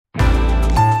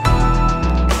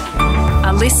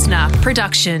listener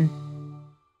production.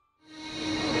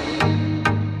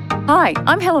 Hi,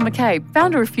 I'm Helen McCabe,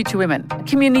 founder of Future Women, a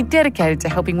community dedicated to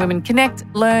helping women connect,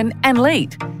 learn and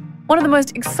lead. One of the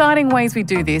most exciting ways we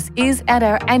do this is at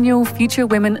our annual Future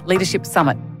Women Leadership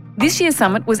Summit. This year's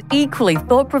summit was equally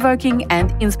thought-provoking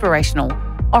and inspirational,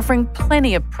 offering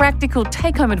plenty of practical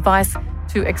take-home advice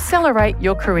to accelerate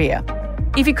your career.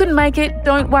 If you couldn't make it,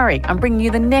 don't worry. I'm bringing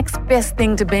you the next best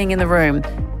thing to being in the room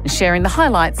and sharing the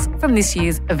highlights from this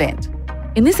year's event.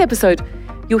 In this episode,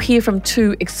 you'll hear from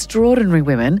two extraordinary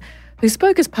women who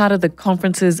spoke as part of the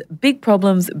conference's Big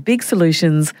Problems, Big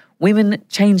Solutions, Women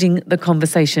Changing the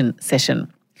Conversation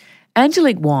session.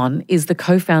 Angelique is the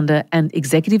co-founder and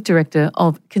executive director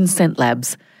of Consent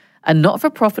Labs, a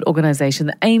not-for-profit organisation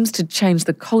that aims to change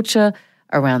the culture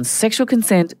around sexual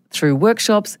consent through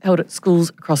workshops held at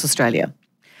schools across Australia.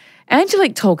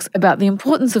 Angelique talks about the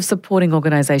importance of supporting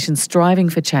organisations striving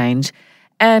for change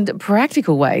and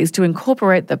practical ways to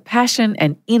incorporate the passion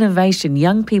and innovation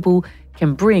young people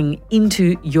can bring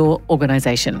into your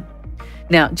organisation.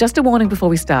 Now, just a warning before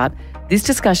we start, this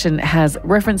discussion has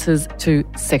references to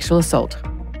sexual assault.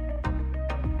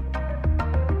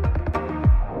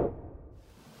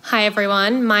 Hi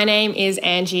everyone, my name is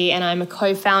Angie and I'm a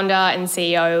co-founder and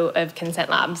CEO of Consent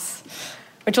Labs,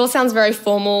 which all sounds very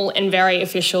formal and very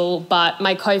official, but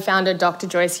my co-founder, Dr.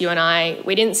 Joyce, you and I,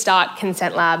 we didn't start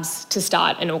Consent Labs to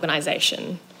start an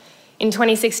organisation. In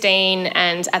 2016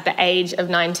 and at the age of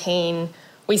 19,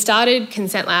 we started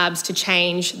Consent Labs to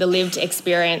change the lived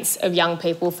experience of young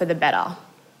people for the better.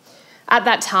 At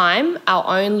that time, our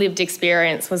own lived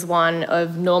experience was one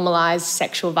of normalised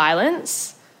sexual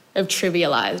violence, of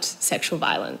trivialised sexual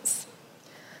violence.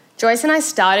 Joyce and I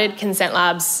started Consent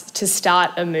Labs to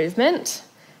start a movement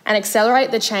and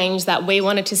accelerate the change that we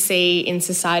wanted to see in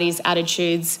society's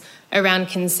attitudes around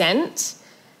consent,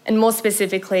 and more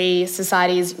specifically,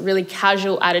 society's really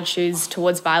casual attitudes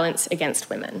towards violence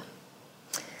against women.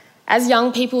 As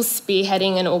young people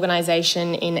spearheading an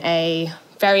organisation in a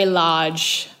very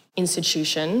large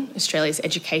institution, Australia's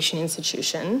education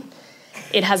institution,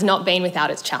 it has not been without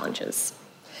its challenges.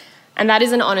 And that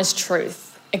is an honest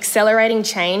truth. Accelerating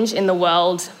change in the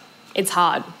world, it's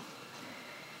hard.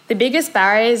 The biggest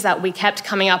barriers that we kept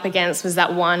coming up against was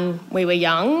that, one, we were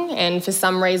young, and for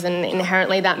some reason,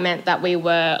 inherently that meant that we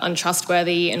were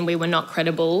untrustworthy and we were not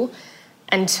credible.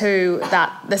 And two,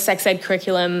 that the sex ed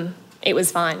curriculum, it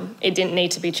was fine. It didn't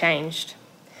need to be changed.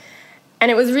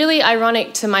 And it was really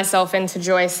ironic to myself and to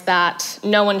Joyce that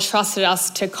no one trusted us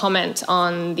to comment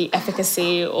on the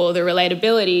efficacy or the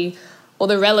relatability or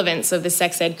the relevance of the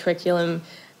sex ed curriculum,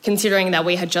 considering that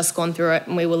we had just gone through it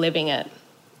and we were living it.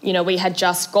 You know, we had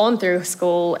just gone through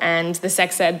school and the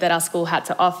sex ed that our school had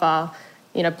to offer,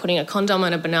 you know, putting a condom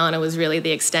on a banana was really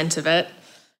the extent of it.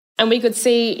 And we could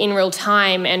see in real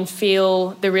time and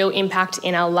feel the real impact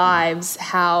in our lives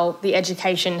how the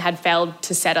education had failed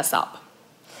to set us up.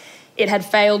 It had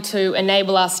failed to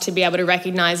enable us to be able to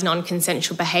recognise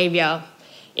non-consensual behaviour.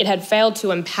 It had failed to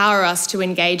empower us to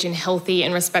engage in healthy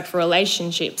and respectful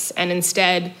relationships, and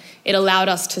instead it allowed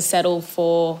us to settle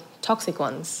for toxic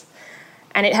ones.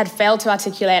 And it had failed to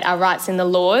articulate our rights in the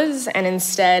laws and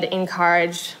instead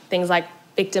encouraged things like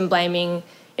victim blaming.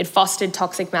 It fostered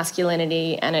toxic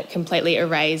masculinity and it completely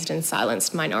erased and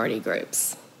silenced minority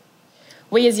groups.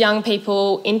 We as young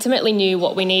people intimately knew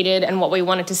what we needed and what we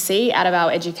wanted to see out of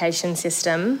our education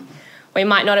system. We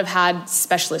might not have had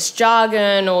specialist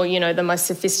jargon or, you know, the most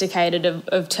sophisticated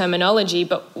of terminology,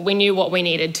 but we knew what we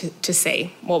needed to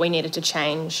see, what we needed to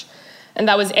change. And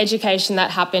that was education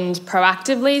that happened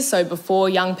proactively, so before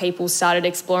young people started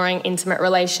exploring intimate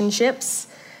relationships.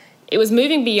 It was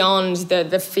moving beyond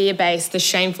the fear-based, the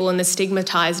shameful and the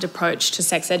stigmatised approach to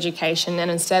sex education and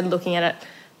instead looking at it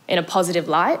in a positive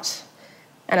light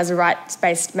and as a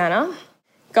rights-based manner.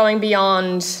 Going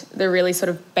beyond the really sort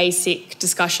of basic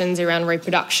discussions around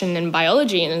reproduction and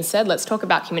biology and instead let's talk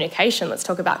about communication, let's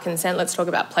talk about consent, let's talk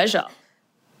about pleasure.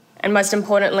 And most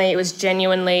importantly, it was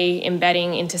genuinely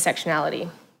embedding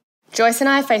intersectionality. Joyce and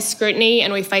I faced scrutiny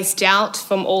and we faced doubt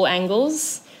from all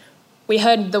angles. We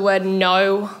heard the word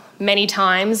no many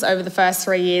times over the first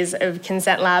 3 years of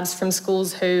Consent Labs from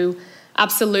schools who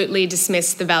absolutely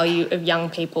dismissed the value of young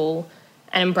people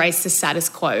and embraced the status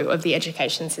quo of the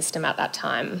education system at that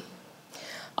time.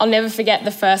 I'll never forget the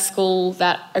first school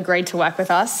that agreed to work with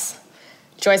us.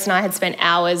 Joyce and I had spent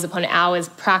hours upon hours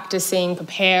practicing,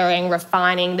 preparing,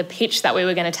 refining the pitch that we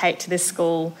were going to take to this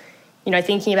school, you know,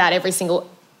 thinking about every single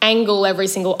angle, every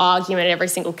single argument, every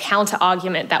single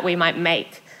counter-argument that we might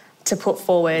make to put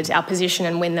forward our position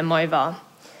and win them over.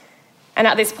 And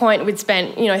at this point, we'd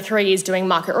spent, 3 years doing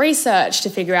market research to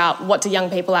figure out what do young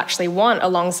people actually want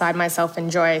alongside myself and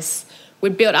Joyce.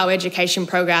 We'd built our education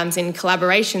programs in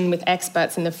collaboration with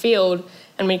experts in the field,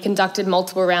 and we conducted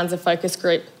multiple rounds of focus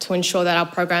group to ensure that our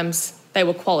programs, they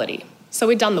were quality. So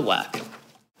we'd done the work.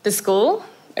 The school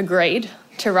agreed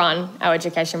to run our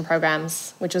education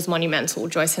programs, which was monumental.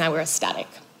 Joyce and I were ecstatic.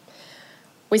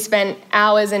 We spent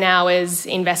hours and hours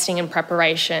investing in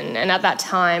preparation, and at that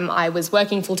time I was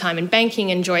working full-time in banking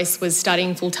and Joyce was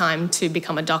studying full-time to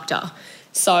become a doctor.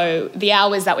 So the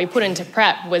hours that we put into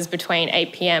prep was between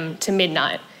 8 p.m. to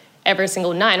midnight every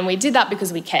single night, and we did that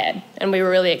because we cared and we were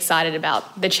really excited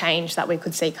about the change that we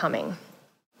could see coming.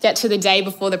 Get to the day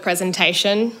before the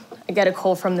presentation, I get a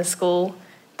call from the school,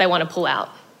 they want to pull out.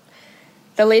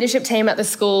 The leadership team at the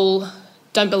school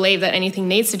don't believe that anything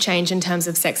needs to change in terms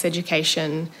of sex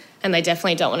education, and they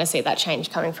definitely don't want to see that change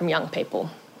coming from young people.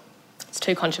 It's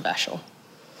too controversial.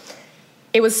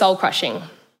 It was soul-crushing.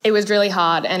 It was really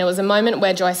hard, and it was a moment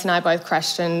where Joyce and I both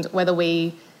questioned whether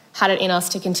we had it in us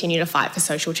to continue to fight for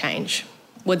social change.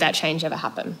 Would that change ever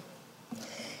happen?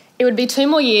 It would be 2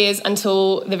 more years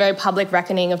until the very public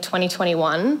reckoning of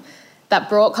 2021 that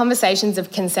brought conversations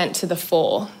of consent to the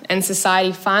fore, and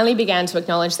society finally began to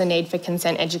acknowledge the need for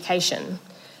consent education.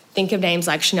 Think of names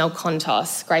like Chanel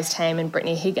Contos, Grace Tame and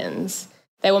Brittany Higgins.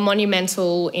 They were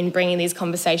monumental in bringing these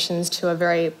conversations to a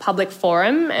very public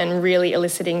forum and really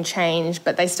eliciting change,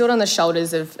 but they stood on the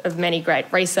shoulders of many great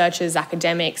researchers,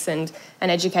 academics and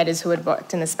educators who had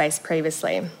worked in the space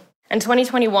previously. And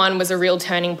 2021 was a real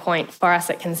turning point for us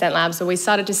at Consent Labs, where we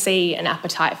started to see an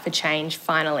appetite for change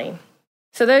finally.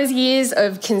 So those years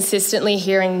of consistently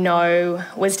hearing no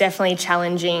was definitely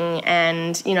challenging,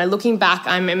 and looking back,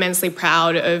 I'm immensely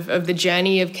proud of the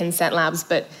journey of Consent Labs,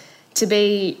 but to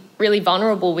be really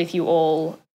vulnerable with you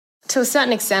all, to a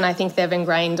certain extent, I think they've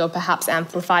ingrained or perhaps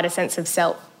amplified a sense of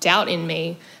self-doubt in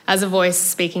me as a voice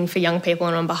speaking for young people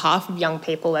and on behalf of young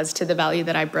people as to the value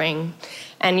that I bring.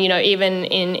 And even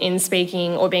in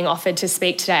speaking or being offered to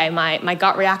speak today, my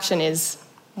gut reaction is,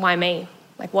 why me?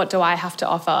 Like, what do I have to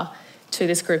offer to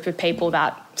this group of people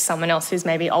that someone else who's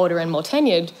maybe older and more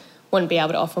tenured wouldn't be able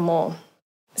to offer more?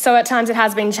 So at times it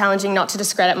has been challenging not to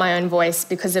discredit my own voice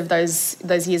because of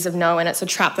those years of no, and it's a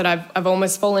trap that I've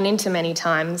almost fallen into many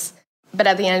times. But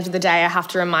at the end of the day, I have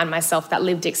to remind myself that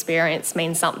lived experience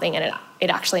means something, and it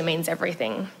actually means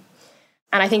everything.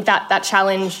 And I think that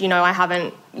challenge, I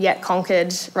haven't yet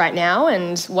conquered right now,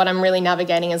 and what I'm really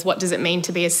navigating is, what does it mean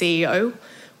to be a CEO?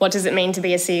 What does it mean to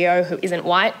be a CEO who isn't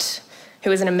white,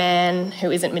 who isn't a man,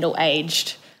 who isn't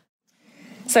middle-aged?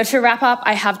 So to wrap up,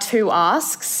 I have 2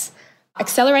 asks.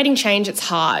 Accelerating change, it's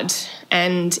hard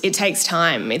and it takes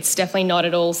time. It's definitely not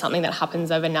at all something that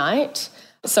happens overnight.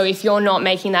 So if you're not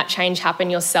making that change happen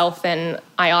yourself, then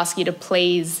I ask you to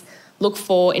please look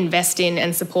for, invest in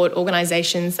and support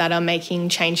organisations that are making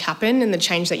change happen and the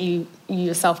change that you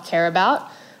yourself care about.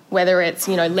 Whether it's,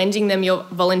 lending them your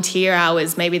volunteer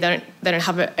hours, maybe they don't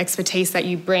have an expertise that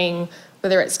you bring,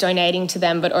 whether it's donating to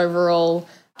them, but overall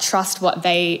trust what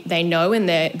they know, and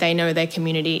they know their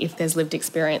community if there's lived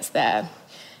experience there.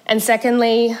 And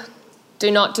secondly,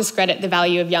 do not discredit the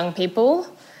value of young people.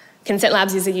 Consent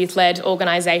Labs is a youth-led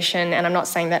organisation, and I'm not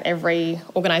saying that every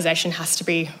organisation has to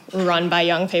be run by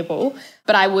young people,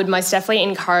 but I would most definitely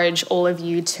encourage all of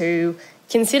you to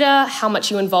consider how much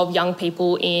you involve young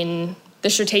people in the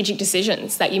strategic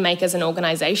decisions that you make as an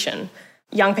organisation.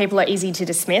 Young people are easy to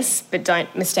dismiss, but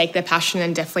don't mistake their passion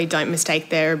and definitely don't mistake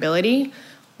their ability.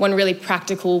 One really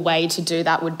practical way to do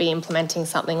that would be implementing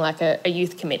something like a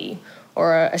youth committee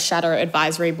or a shadow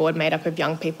advisory board made up of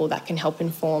young people that can help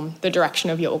inform the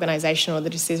direction of your organisation or the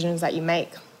decisions that you make.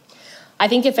 I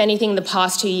think, if anything, the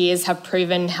past 2 years have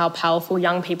proven how powerful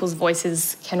young people's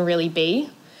voices can really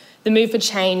be. The move for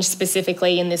change,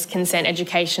 specifically in this consent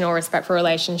education or respect for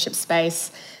relationship space,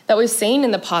 that we've seen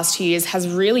in the past 2 years has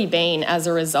really been as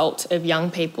a result of young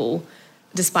people,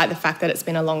 despite the fact that it's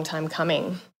been a long time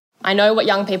coming. I know what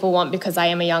young people want because I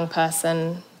am a young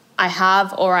person. I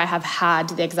have had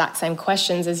the exact same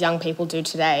questions as young people do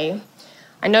today.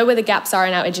 I know where the gaps are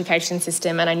in our education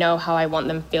system, and I know how I want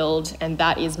them filled, and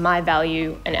that is my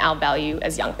value and our value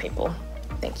as young people.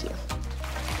 Thank you.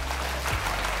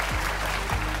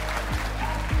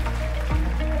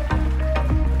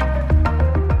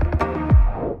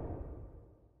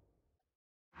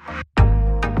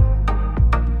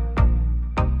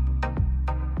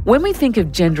 When we think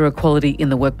of gender equality in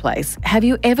the workplace, have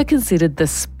you ever considered the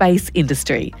space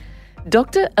industry?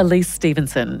 Dr. Elise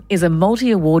Stephenson is a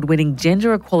multi-award-winning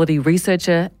gender equality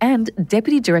researcher and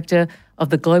Deputy Director of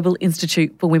the Global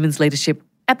Institute for Women's Leadership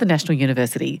at the National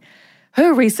University.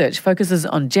 Her research focuses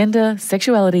on gender,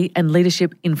 sexuality and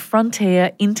leadership in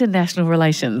frontier international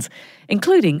relations,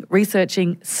 including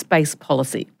researching space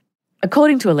policy.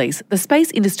 According to Elise, the space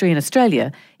industry in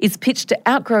Australia is pitched to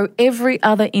outgrow every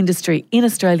other industry in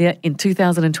Australia in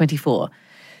 2024.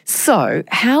 So,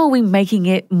 how are we making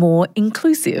it more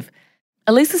inclusive?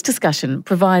 Elise's discussion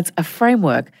provides a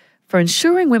framework for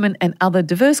ensuring women and other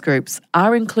diverse groups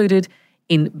are included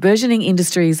in burgeoning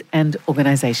industries and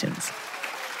organisations.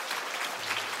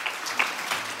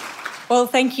 Well,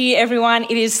 thank you, everyone.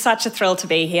 It is such a thrill to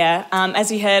be here.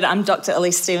 As you heard, I'm Dr.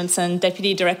 Elise Stephenson,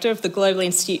 Deputy Director of the Global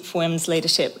Institute for Women's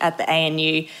Leadership at the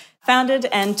ANU, founded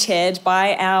and chaired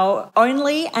by our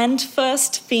only and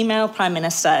first female Prime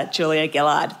Minister, Julia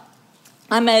Gillard.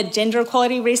 I'm a gender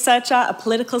equality researcher, a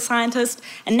political scientist,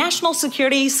 a national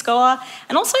security scholar,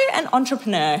 and also an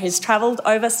entrepreneur who's travelled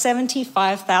over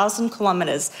 75,000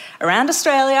 kilometres around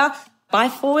Australia by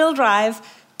four-wheel drive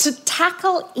to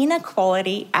tackle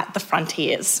inequality at the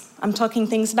frontiers. I'm talking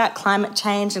things about climate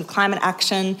change and climate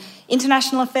action,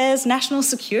 international affairs, national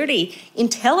security,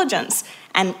 intelligence,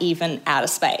 and even outer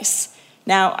space.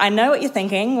 Now, I know what you're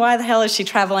thinking. Why the hell is she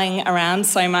travelling around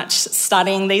so much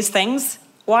studying these things?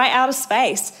 Why outer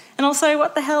space? And also,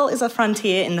 what the hell is a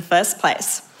frontier in the first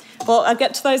place? Well, I'll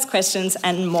get to those questions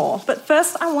and more. But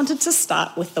first, I wanted to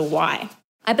start with the why.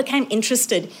 I became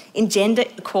interested in gender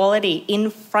equality in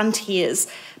frontiers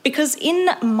because in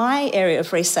my area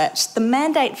of research, the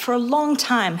mandate for a long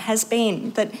time has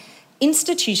been that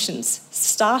institutions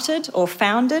started or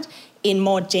founded in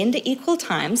more gender equal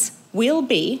times will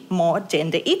be more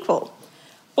gender equal.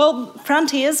 Well,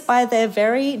 frontiers, by their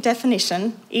very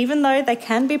definition, even though they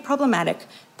can be problematic,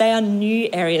 they are new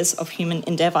areas of human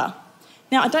endeavour.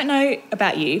 Now, I don't know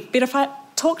about you, but if I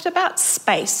talked about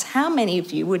space, how many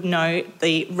of you would know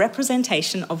the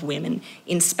representation of women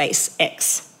in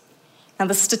SpaceX? Now,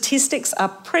 the statistics are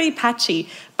pretty patchy,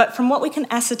 but from what we can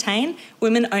ascertain,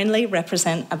 women only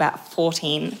represent about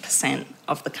 14%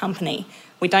 of the company.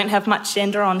 We don't have much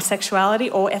gender on sexuality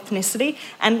or ethnicity,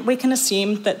 and we can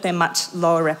assume that they're much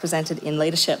lower represented in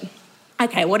leadership.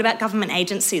 Okay, what about government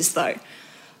agencies, though?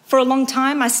 For a long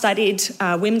time, I studied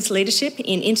women's leadership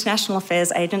in international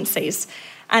affairs agencies,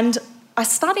 and I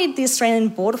studied the Australian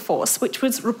Border Force, which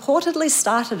was reportedly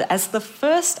started as the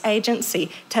first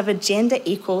agency to have a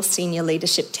gender-equal senior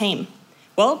leadership team.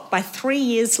 Well, by 3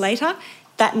 years later,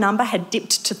 that number had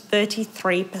dipped to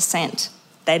 33%.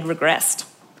 They'd regressed.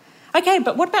 Okay,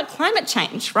 but what about climate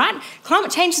change, right?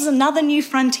 Climate change is another new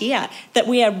frontier that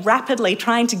we are rapidly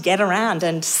trying to get around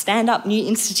and stand up new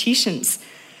institutions.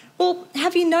 Well,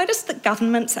 have you noticed that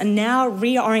governments are now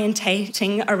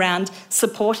reorientating around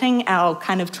supporting our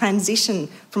kind of transition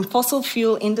from fossil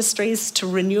fuel industries to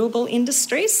renewable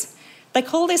industries? They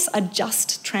call this a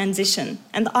just transition,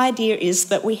 and the idea is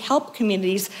that we help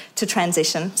communities to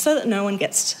transition so that no one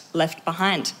gets left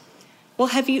behind. Well,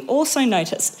 have you also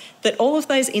noticed that all of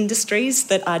those industries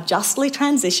that are justly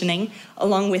transitioning,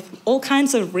 along with all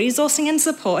kinds of resourcing and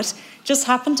support, just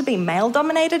happen to be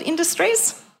male-dominated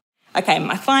industries? Okay,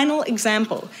 my final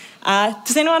example.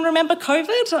 Does anyone remember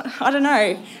COVID? I don't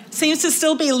know. Seems to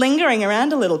still be lingering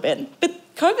around a little bit. But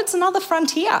COVID's another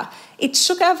frontier. It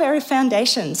shook our very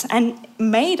foundations and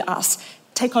made us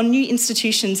take on new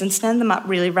institutions and stand them up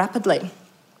really rapidly.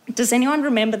 Does anyone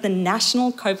remember the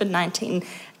National COVID-19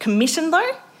 Commission,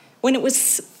 though? When it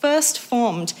was first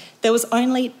formed, there was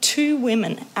only 2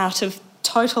 women out of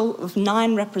total of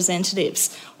 9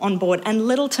 representatives on board and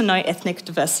little to no ethnic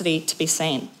diversity to be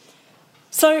seen.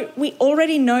 So we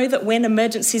already know that when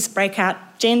emergencies break out,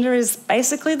 gender is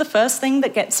basically the first thing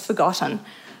that gets forgotten.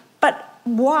 But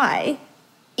why,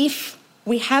 if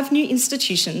we have new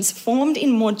institutions formed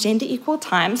in more gender equal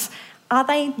times, are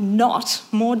they not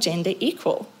more gender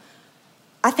equal?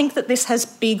 I think that this has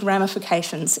big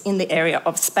ramifications in the area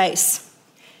of space.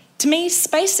 To me,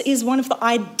 space is one of the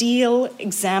ideal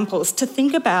examples to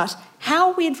think about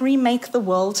how we'd remake the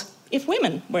world if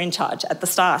women were in charge at the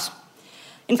start.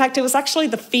 In fact, it was actually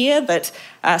the fear that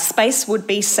space would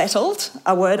be settled,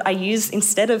 a word I use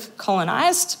instead of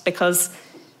colonised because,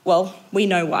 well, we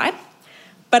know why.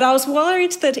 But I was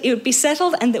worried that it would be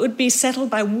settled and that it would be settled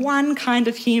by one kind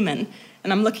of human,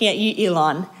 and I'm looking at you,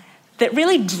 Elon, that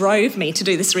really drove me to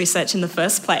do this research in the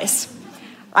first place.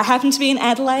 I happened to be in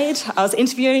Adelaide. I was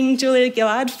interviewing Julia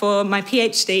Gillard for my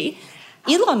PhD.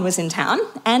 Elon was in town,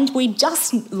 and we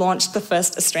just launched the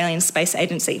first Australian space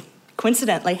agency,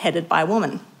 coincidentally headed by a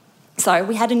woman. So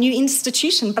we had a new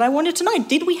institution, but I wanted to know,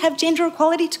 did we have gender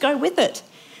equality to go with it?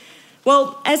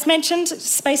 Well, as mentioned,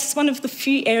 space is one of the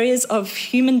few areas of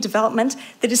human development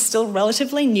that is still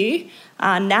relatively new.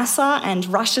 NASA and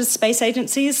Russia's space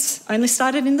agencies only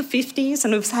started in the 50s,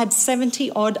 and we've had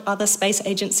 70-odd other space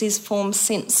agencies form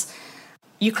since.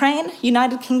 Ukraine,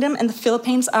 United Kingdom and the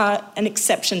Philippines are an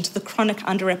exception to the chronic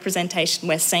underrepresentation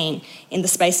we're seeing in the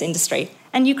space industry.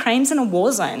 And Ukraine's in a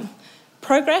war zone.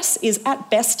 Progress is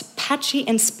at best patchy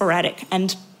and sporadic,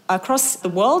 and across the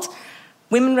world,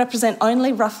 women represent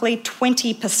only roughly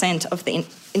 20% of the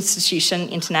institution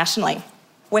internationally.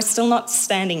 We're still not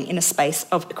standing in a space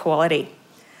of equality.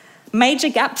 Major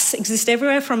gaps exist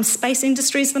everywhere, from space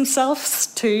industries themselves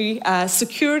to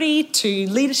security to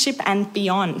leadership and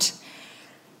beyond.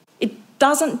 It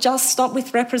doesn't just stop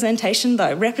with representation,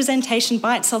 though. Representation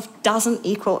by itself doesn't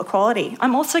equal equality.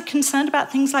 I'm also concerned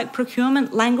about things like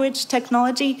procurement, language,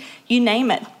 technology, you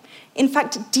name it. In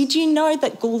fact, did you know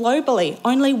that globally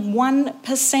only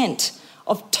 1%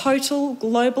 of total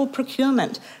global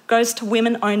procurement goes to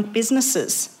women-owned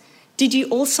businesses? Did you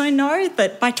also know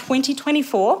that by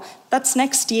 2024, that's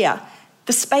next year,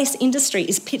 the space industry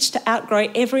is pitched to outgrow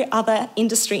every other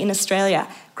industry in Australia,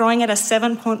 growing at a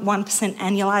 7.1%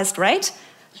 annualised rate?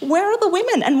 Where are the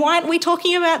women, and why aren't we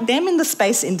talking about them in the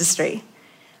space industry?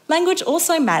 Language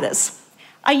also matters.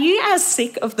 Are you as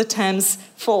sick of the terms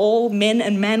for all men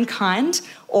and mankind,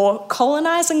 or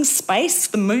colonising space,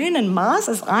 the moon and Mars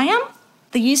as I am?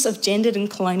 The use of gendered and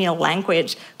colonial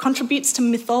language contributes to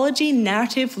mythology,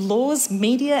 narrative, laws,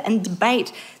 media and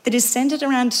debate that is centred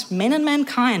around men and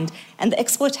mankind and the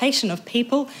exploitation of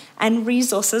people and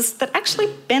resources that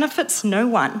actually benefits no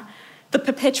one. The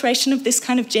perpetuation of this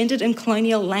kind of gendered and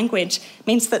colonial language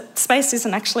means that space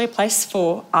isn't actually a place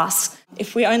for us.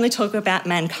 If we only talk about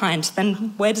mankind,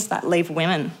 then where does that leave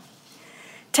women?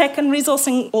 Tech and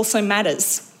resourcing also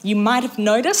matters. You might have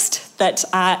noticed that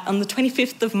on the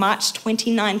 25th of March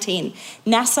 2019,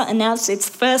 NASA announced its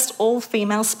first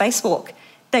all-female spacewalk.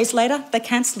 Days later, they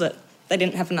cancelled it. They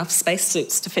didn't have enough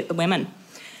spacesuits to fit the women.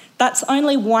 That's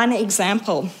only one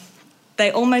example.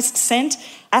 They almost sent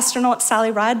astronaut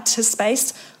Sally Ride to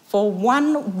space for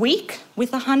 1 week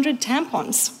with 100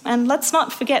 tampons. And let's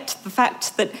not forget the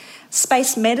fact that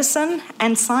space medicine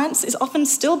and science is often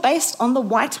still based on the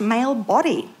white male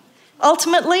body.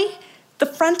 Ultimately, the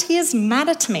frontiers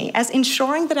matter to me, as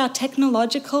ensuring that our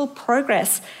technological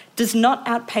progress does not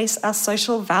outpace our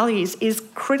social values is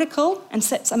critical and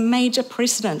sets a major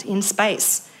precedent in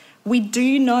space. We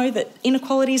do know that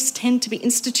inequalities tend to be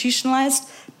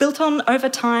institutionalised, built on over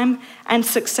time and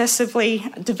successively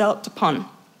developed upon.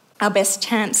 Our best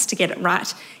chance to get it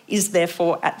right is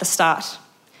therefore at the start.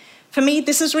 For me,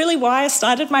 this is really why I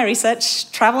started my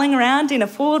research travelling around in a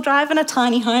four-wheel drive and a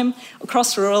tiny home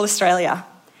across rural Australia.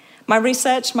 My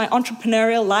research, my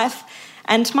entrepreneurial life,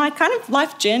 and my kind of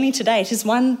life journey to date is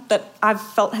one that I've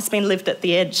felt has been lived at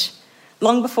the edge.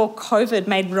 Long before COVID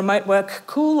made remote work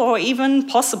cool or even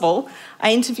possible,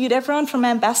 I interviewed everyone from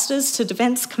ambassadors to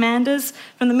defence commanders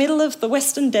from the middle of the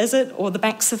Western Desert or the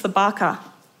banks of the Barker.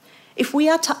 If we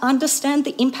are to understand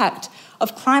the impact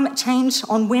of climate change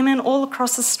on women all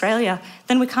across Australia,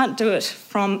 then we can't do it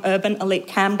from urban elite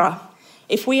Canberra.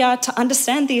 If we are to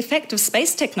understand the effect of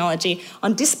space technology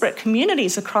on disparate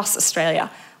communities across Australia,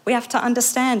 we have to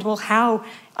understand, well, how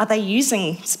are they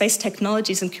using space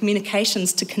technologies and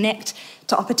communications to connect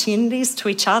to opportunities, to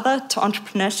each other, to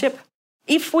entrepreneurship?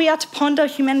 If we are to ponder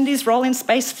humanity's role in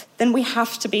space, then we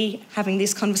have to be having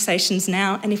these conversations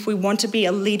now. And if we want to be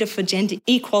a leader for gender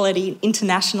equality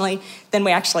internationally, then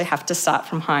we actually have to start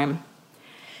from home.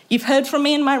 You've heard from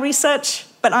me in my research,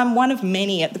 but I'm one of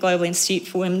many at the Global Institute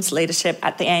for Women's Leadership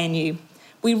at the ANU.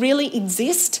 We really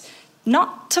exist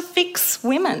not to fix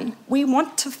women. We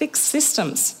want to fix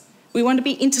systems. We want to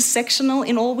be intersectional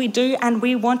in all we do, and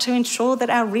we want to ensure that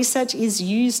our research is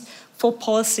used for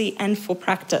policy and for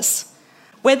practice.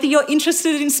 Whether you're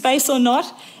interested in space or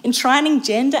not, enshrining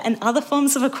gender and other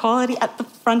forms of equality at the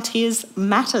frontiers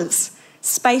matters.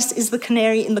 Space is the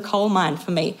canary in the coal mine for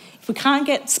me. If we can't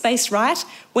get space right,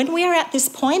 when we are at this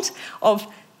point of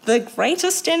the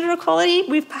greatest gender equality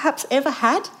we've perhaps ever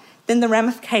had, then the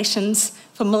ramifications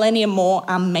for millennia more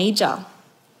are major.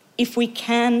 If we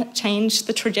can change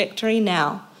the trajectory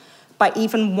now by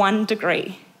even 1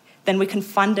 degree, then we can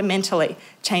fundamentally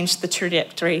change the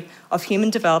trajectory of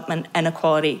human development and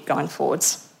equality going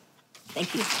forwards.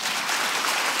 Thank you.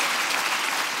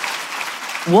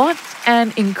 What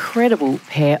an incredible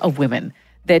pair of women.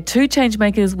 They're two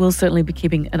changemakers we'll certainly be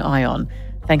keeping an eye on.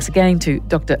 Thanks again to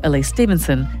Dr. Elise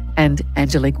Stephenson and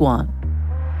Angelique.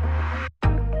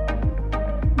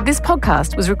 This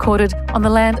podcast was recorded on the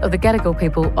land of the Gadigal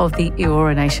people of the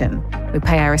Eora Nation. We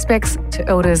pay our respects to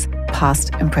elders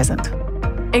past and present.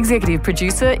 Executive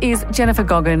producer is Jennifer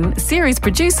Goggin, series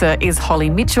producer is Holly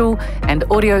Mitchell, and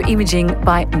audio imaging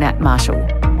by Nat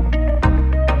Marshall.